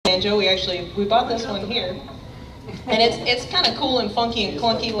banjo. We bought this one here, and it's kind of cool and funky and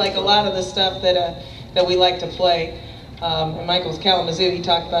clunky, like a lot of the stuff that we like to play. And Michael's Kalamazoo, he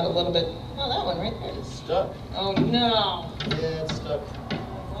talked about it a little bit. Oh, that one right there. It's stuck. Oh no. Yeah, it's stuck.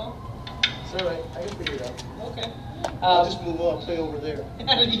 Well, it's all right. I can figure it out. Okay. I'll just move on, play over there.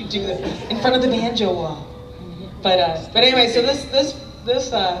 How did you do that? In front of the banjo wall. But anyway, so this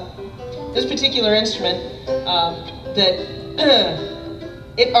particular instrument that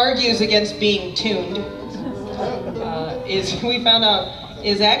it argues against being tuned we found out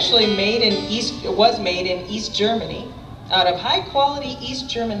is actually was made in East Germany out of high quality East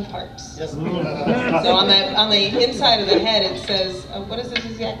German parts. Yes. So on the inside of the head it says what is this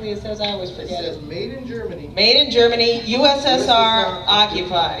exactly? It says, I always forget. It says made in Germany. Made in Germany, USSR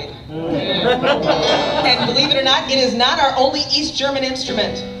occupied. And believe it or not, it is not our only East German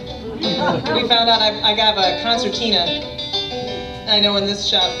instrument. We found out I got a concertina. I know in this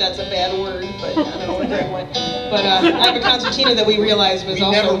shop that's a bad word, but I don't know where that went. But I have a concertina that we realized was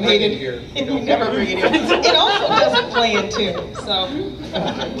also made in here. We never bring it here. It also doesn't play in tune. So,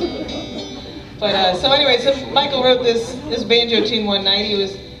 but so anyway, so Michael wrote this banjo tune one night. He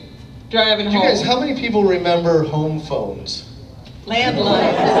was driving home. You guys, how many people remember home phones?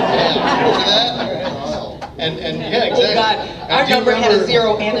 Landline. Yeah, remember that? And yeah, exactly. Oh God, our number had a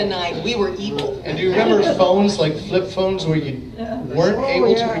 0 and a 9. We were evil. And do you remember phones, like flip phones, where you weren't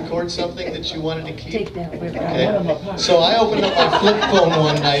able to record something that you wanted to keep? Okay. So I opened up my flip phone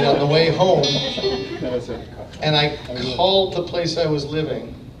one night on the way home, and I called the place I was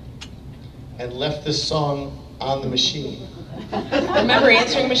living and left this song on the machine. Remember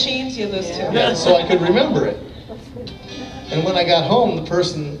answering machines? You have those too. Yeah, so I could remember it. And when I got home, the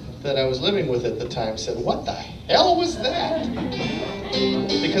person that I was living with at the time said, "What the hell was that?"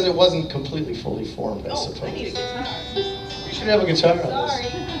 Because it wasn't completely fully formed, I suppose. I need a guitar. You should have a guitar on this. Sorry.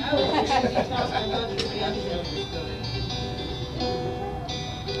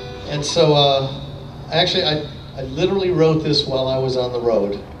 And so, actually, I literally wrote this while I was on the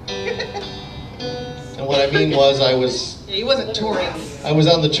road. And what I mean was Yeah, he wasn't touring. I was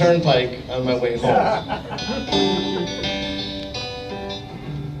on the turnpike on my way home.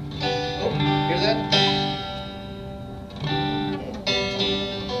 Hear that?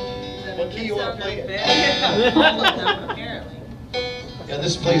 What key you want to play it? Apparently. Yeah,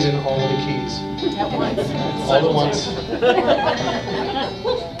 this plays in all the keys. At once. All at once.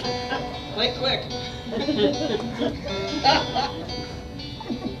 Play quick.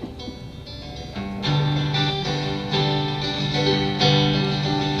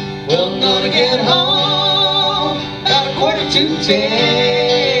 Well, I'm gonna get home about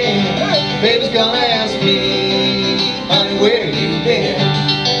 9:45. Baby's gonna ask me, honey, where you been?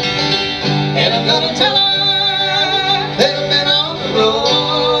 And I'm gonna tell her that I've been on the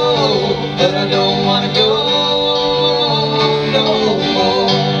road, but I don't wanna go no more.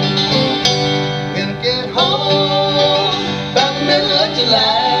 Gonna get home about the middle of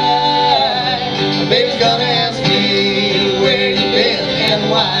July. My baby's gonna ask me where you been and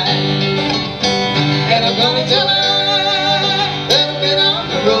why. And I'm gonna tell her that I've been on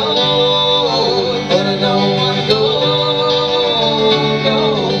the road, but I don't wanna go no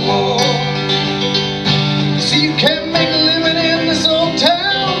more. See, you can't make a living in this old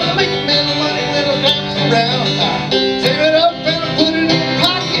town. I make a bit of money when I'm driving around. I save it up and I put it in my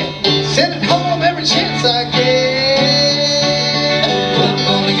pocket. Send it home every chance I get. I'm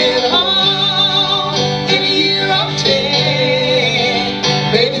gonna get home in a year or 10.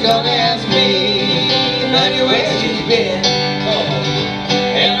 Baby's gonna ask me, honey, where you been?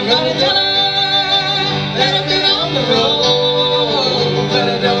 And I'm gonna tell her that I've been on the road, but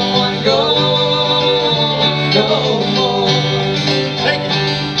I don't wanna go no more. Take it.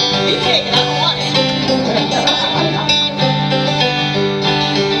 You take it, I don't want it.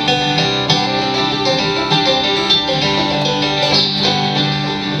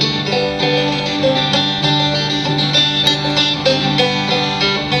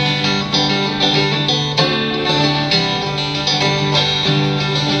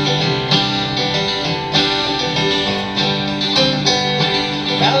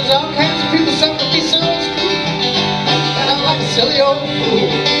 Now there's all kinds of people, some to be so screwed, and I'm like a silly old fool.